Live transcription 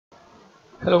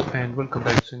Hello and welcome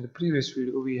back. So in the previous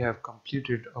video we have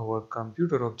completed our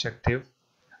computer objective.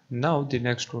 Now the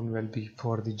next one will be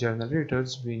for the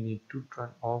generators. We need to turn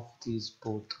off these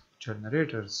both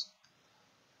generators.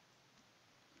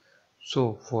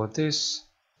 So for this,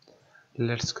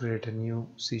 let's create a new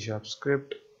C#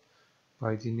 script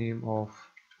by the name of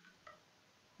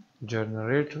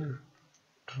generator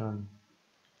turn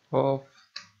off.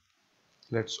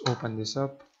 Let's open this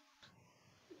up,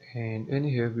 and in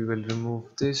here we will remove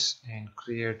this and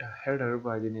create a header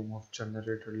by the name of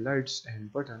generator lights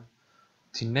and button.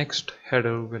 The next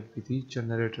header will be the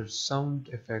generator sound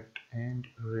effect and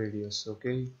radius.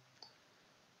 Okay,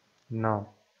 now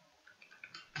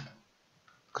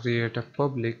create a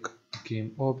public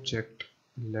game object.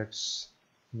 Let's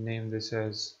name this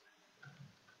as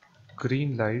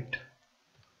green light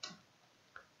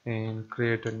and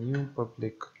create a new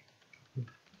public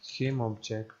game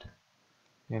object,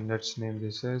 and let's name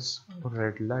this as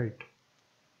red light.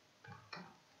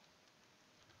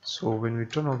 So when we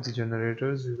turn off the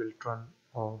generators, we will turn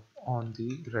off on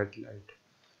the red light,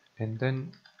 and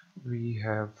then we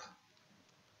have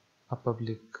a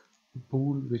public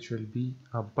bool which will be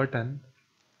a button.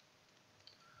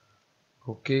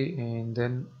 Okay, and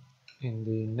then in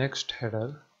the next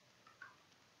header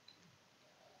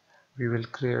we will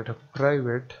create a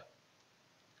private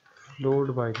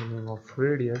float by the name of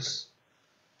radius,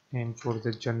 and for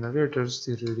the generators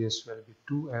the radius will be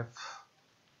 2f,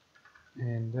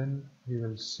 and then we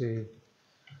will say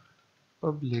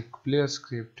public player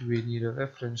script. We need a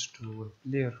reference to a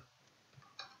player.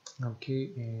 Okay,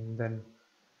 and then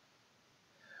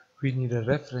we need a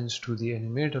reference to the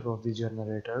animator of the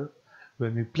generator.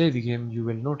 When we play the game, you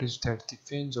will notice that the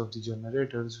fans of the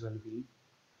generators will be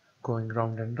going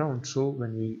round and round. So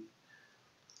when we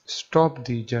stop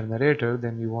the generator,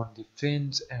 then we want the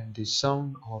fans and the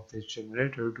sound of the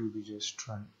generator to be just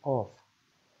turned off.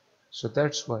 So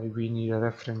that's why we need a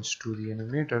reference to the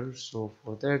animator. So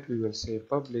for that we will say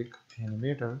public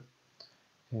animator,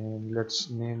 and let's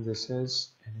name this as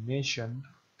animation.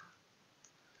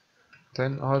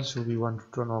 Then also we want to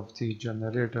turn off the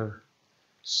generator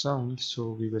sound,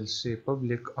 so we will say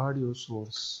public audio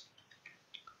source,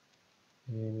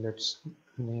 and let's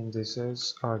name this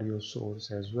as audio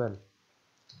source as well.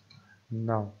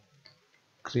 Now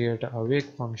create a awake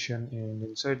function, and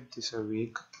inside this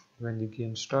awake, when the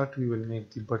game starts, we will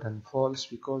make the button false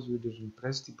because we didn't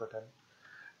press the button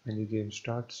when the game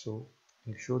starts. So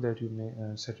make sure that you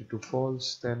may set it to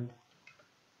false. Then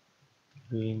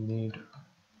we need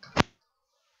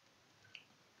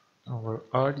our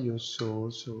audio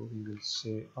source, so we will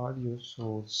say audio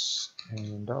source,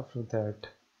 and after that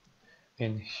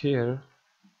in here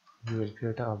we will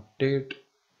create an update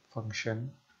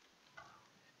function.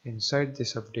 Inside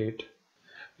this update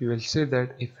we will say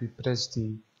that if we press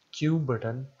the Q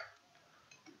button,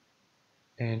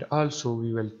 and also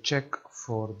we will check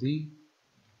for the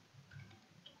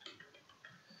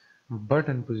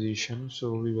button position,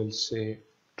 so we will say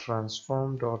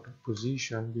transform dot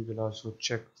position. We will also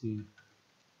check the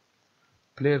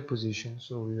player position,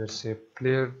 so we will say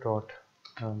player dot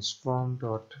transform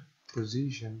dot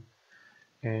position,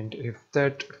 and if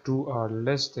that two are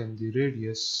less than the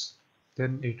radius,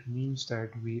 then it means that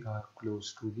we are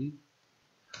close to the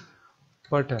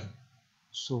button.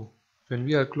 So when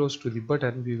we are close to the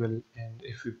button, we will, and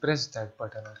if we press that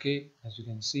button, okay, as you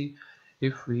can see,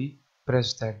 if we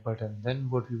press that button, then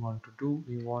what we want to do,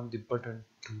 we want the button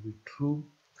to be true,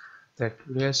 that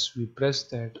yes, we press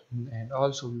that, and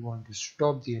also we want to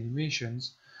stop the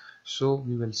animations. So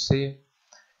we will say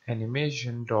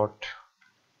animation dot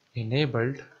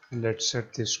enabled. Let's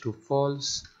set this to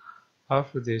false.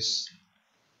 After this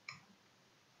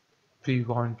we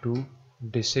want to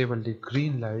disable the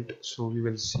green light, so we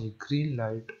will say green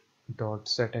light dot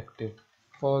set active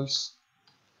false.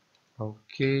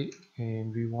 Okay,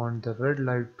 and we want the red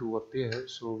light to appear,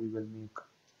 so we will make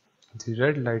the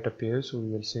red light appear, so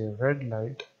we will say red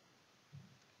light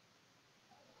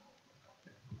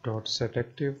dot set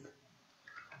active.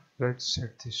 Let's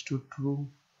set this to true.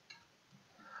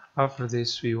 After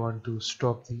this we want to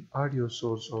stop the audio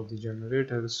source of the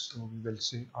generators, so we will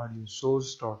say audio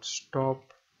source dot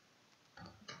stop,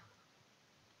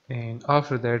 and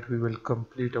after that we will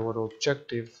complete our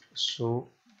objective. So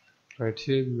right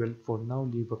here we will for now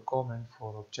leave a comment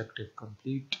for objective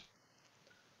complete,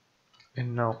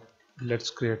 and now let's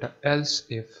create a else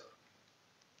if.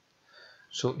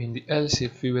 So in the else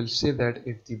if, we will say that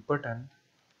if the button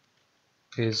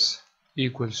is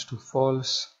equals to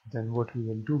false, then what we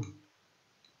will do,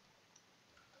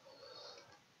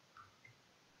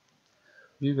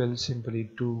 we will simply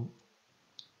do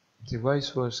the vice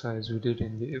versa as we did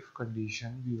in the if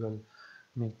condition. We will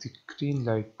make the green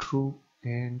light true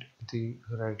and the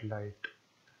red light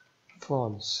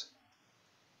false.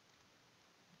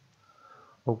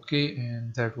 Okay,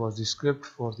 and that was the script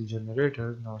for the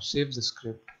generator. Now save the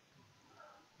script.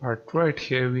 But right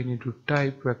here we need to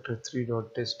type vector3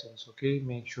 dot distance. Okay,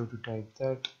 make sure to type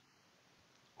that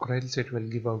or else it will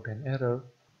give out an error.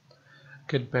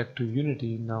 Get back to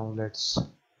Unity. Now let's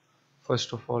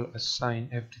first of all assign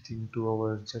everything to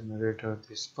our generator,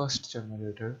 this first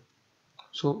generator.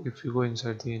 So if you go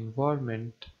inside the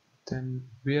environment, then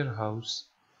warehouse,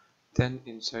 then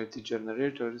inside the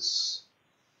generators,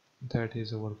 that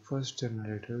is our first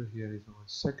generator, here is our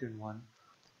second one.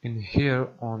 In here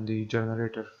on the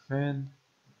generator fan,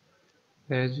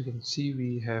 as you can see,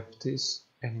 we have this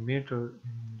animator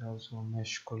and also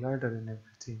mesh collider and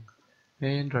everything.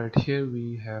 And right here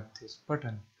we have this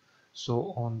button.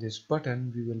 So on this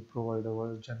button we will provide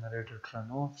our generator turn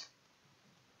off.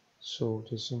 So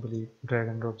just simply drag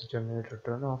and drop the generator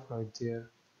turn off right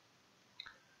there,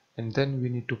 and then we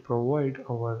need to provide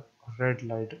our red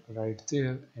light right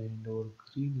there and our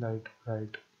green light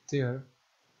right there.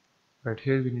 Right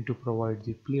here we need to provide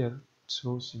the player,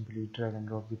 so simply drag and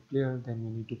drop the player. Then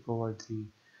we need to provide the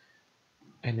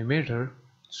animator,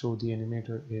 so the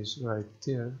animator is right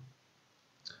there.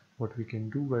 What we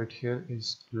can do right here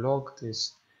is log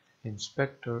this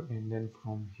inspector, and then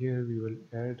from here we will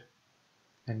add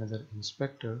another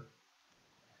inspector,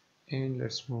 and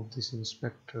let's move this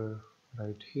inspector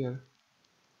right here.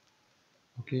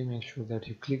 Okay, make sure that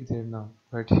you click there. Now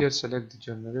right here select the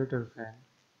generator fan,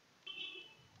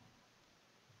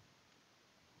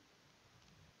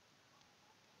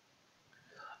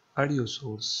 audio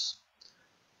source.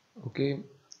 Okay,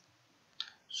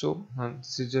 so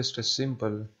this is just a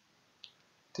simple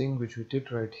thing which we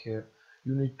did right here.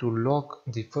 You need to lock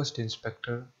the first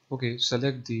inspector. Okay,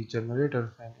 select the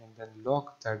generator fan and then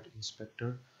lock that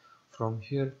inspector. From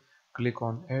here click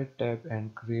on add tab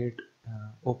and create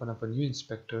open up a new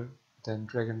inspector, then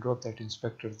drag and drop that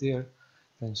inspector there,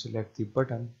 then select the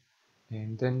button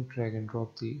and then drag and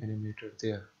drop the animator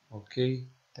there. Okay,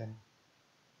 then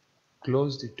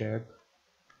close the tab,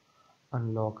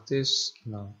 unlock this.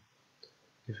 Now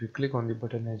if we click on the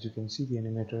button, as you can see, the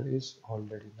animator is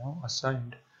already now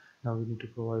assigned. Now we need to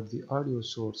provide the audio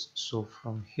source. So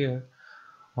from here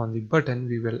on the button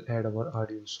we will add our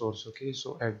audio source. Okay,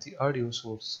 so add the audio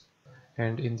source,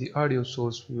 and in the audio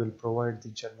source we will provide the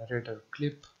generator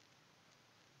clip.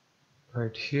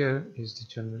 Right here is the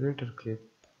generator clip,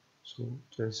 so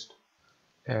just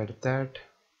add that.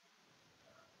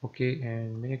 Okay,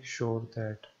 and make sure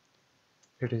that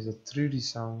it is a 3D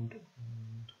sound,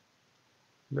 and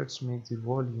let's make the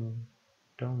volume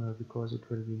downer because it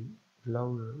will be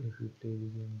louder if we play the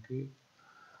game. Okay,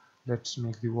 let's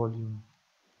make the volume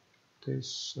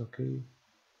this. Okay,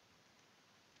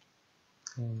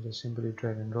 and just simply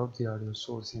drag and drop the audio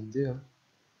source in there.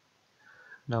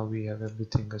 Now we have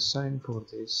everything assigned for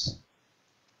this,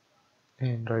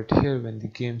 and right here when the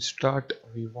game start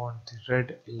we want the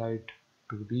red light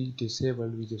to be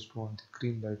disabled, we just want the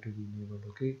green light to be enabled.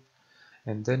 Okay,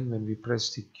 and then when we press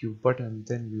the Q button,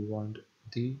 then we want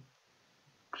the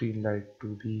green light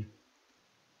to be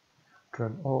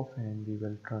turned off and we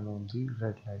will turn on the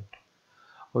red light.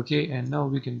 Okay, and now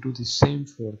we can do the same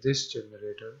for this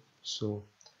generator. So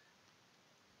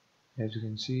as you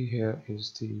can see, here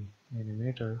is the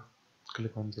animator.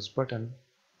 Click on this button,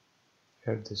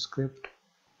 add the script,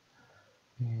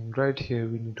 and right here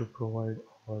we need to provide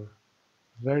our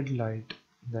red light,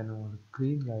 then our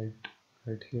green light.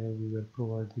 Right here we will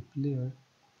provide the player,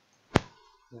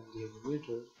 then the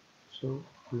animator. So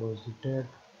close the tab,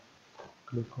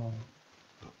 click on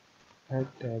add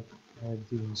tab, add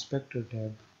the inspector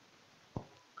tab.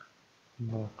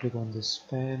 Now click on this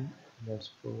fan, let's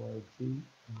provide the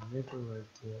animator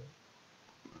right there.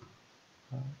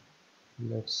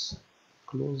 Let's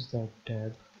close that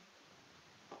tab,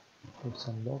 let's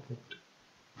unlock it,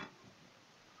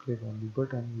 click on the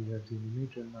button, we have the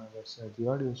animator. Now let's add the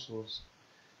audio source,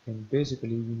 and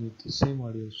basically we need the same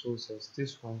audio source as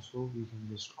this one, so we can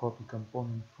just copy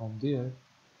component from there,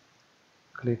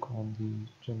 click on the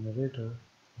generator,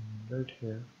 and right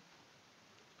here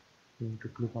we need to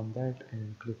click on that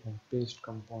and click on paste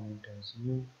component as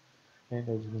new, and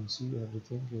as you can see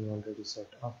everything is already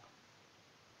set up.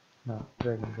 Now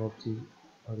drag and drop the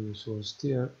audio source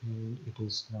there and it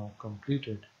is now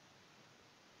completed.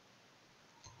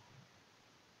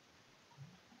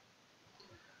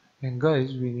 And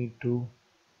guys, we need to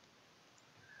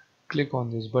click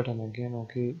on this button again.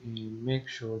 Okay, and make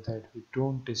sure that we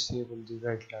don't disable the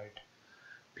red light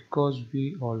because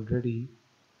we already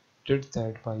did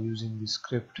that by using the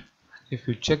script. If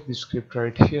you check the script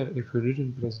right here, if you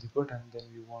didn't press the button, then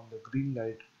you want the green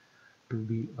light to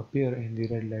be appear and the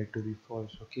red light to be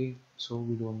false. Okay, so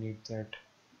we don't need that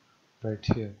right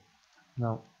here.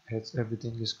 Now as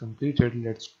everything is completed,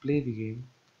 let's play the game,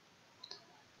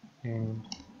 and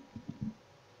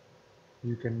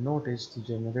you can notice the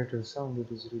generator sound.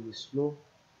 It is really slow,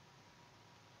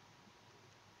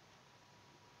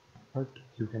 but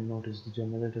you can notice the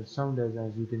generator sound as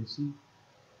you can see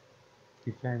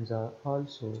the fans are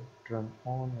also turned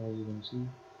on, as you can see.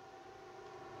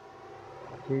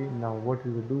 Okay, now what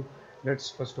we will do,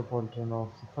 let's first of all turn off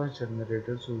the first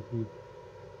generator. So if we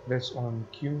press on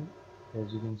Q,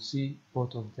 as you can see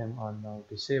both of them are now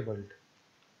disabled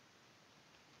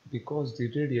because the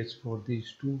radius for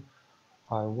these two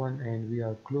are 1 and we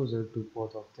are closer to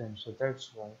both of them, so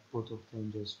that's why both of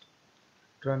them just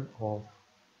turn off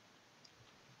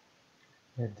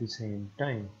at the same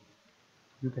time.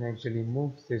 You can actually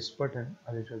move this button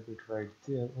a little bit right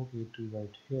there, okay, to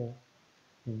right here,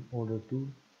 in order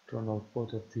to turn off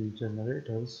both of the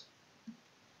generators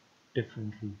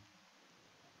differently.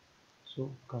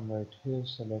 So come right here,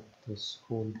 select this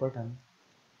whole button,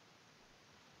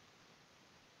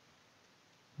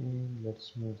 and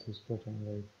let's move this button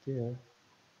right there.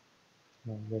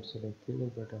 Now let's select the other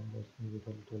button, let's move it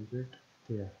a little bit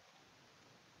there.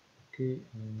 Okay,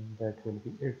 and that will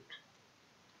be it.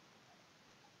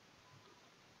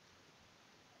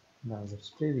 Now let's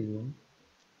play the game.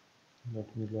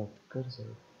 Let me lock the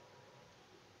cursor.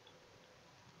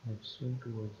 Let's swing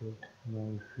towards it. Now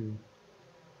if we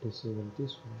disable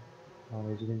this one,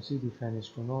 now as you can see the fan is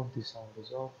turned off, the sound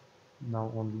is off.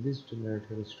 Now only this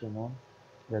generator is turned on.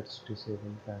 Let's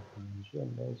disable that one as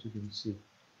well, as you can see.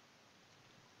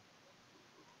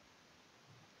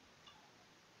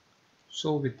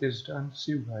 So with this done,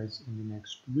 see you guys in the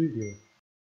next video.